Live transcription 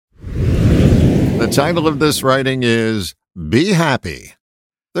title of this writing is Be Happy.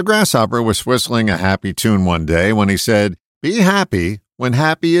 The grasshopper was whistling a happy tune one day when he said, "Be happy when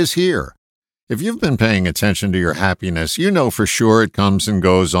happy is here." If you've been paying attention to your happiness, you know for sure it comes and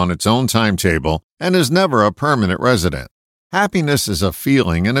goes on its own timetable and is never a permanent resident. Happiness is a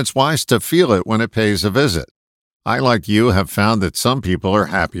feeling, and it's wise to feel it when it pays a visit. I, like you, have found that some people are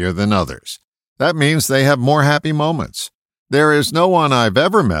happier than others. That means they have more happy moments. There is no one I've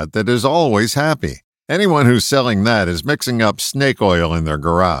ever met that is always happy. Anyone who's selling that is mixing up snake oil in their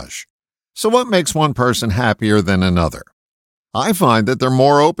garage. So what makes one person happier than another? I find that they're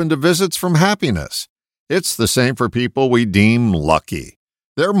more open to visits from happiness. It's the same for people we deem lucky.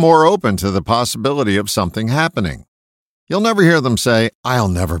 They're more open to the possibility of something happening. You'll never hear them say, "I'll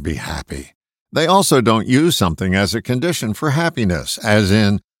never be happy." They also don't use something as a condition for happiness, as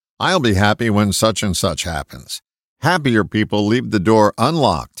in, "I'll be happy when such and such happens." Happier people leave the door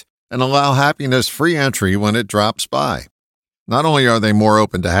unlocked and allow happiness free entry when it drops by. Not only are they more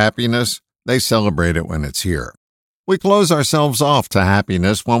open to happiness, they celebrate it when it's here. We close ourselves off to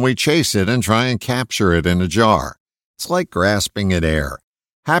happiness when we chase it and try and capture it in a jar. It's like grasping at air.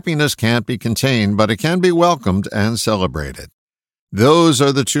 Happiness can't be contained, but it can be welcomed and celebrated. Those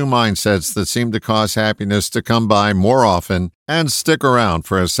are the two mindsets that seem to cause happiness to come by more often and stick around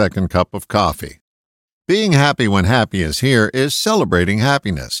for a second cup of coffee. Being happy when happy is here is celebrating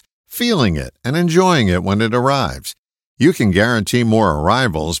happiness, feeling it, and enjoying it when it arrives. You can guarantee more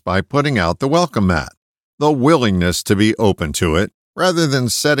arrivals by putting out the welcome mat, the willingness to be open to it, rather than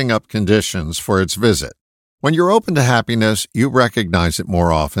setting up conditions for its visit. When you're open to happiness, you recognize it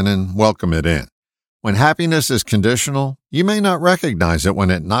more often and welcome it in. When happiness is conditional, you may not recognize it when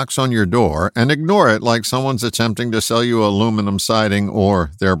it knocks on your door and ignore it like someone's attempting to sell you aluminum siding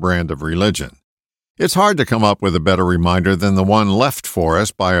or their brand of religion. It's hard to come up with a better reminder than the one left for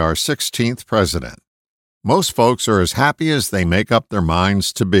us by our 16th president. Most folks are as happy as they make up their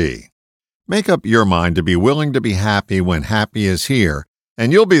minds to be. Make up your mind to be willing to be happy when happy is here,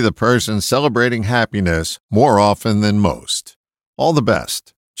 and you'll be the person celebrating happiness more often than most. All the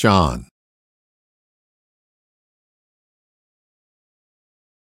best, John.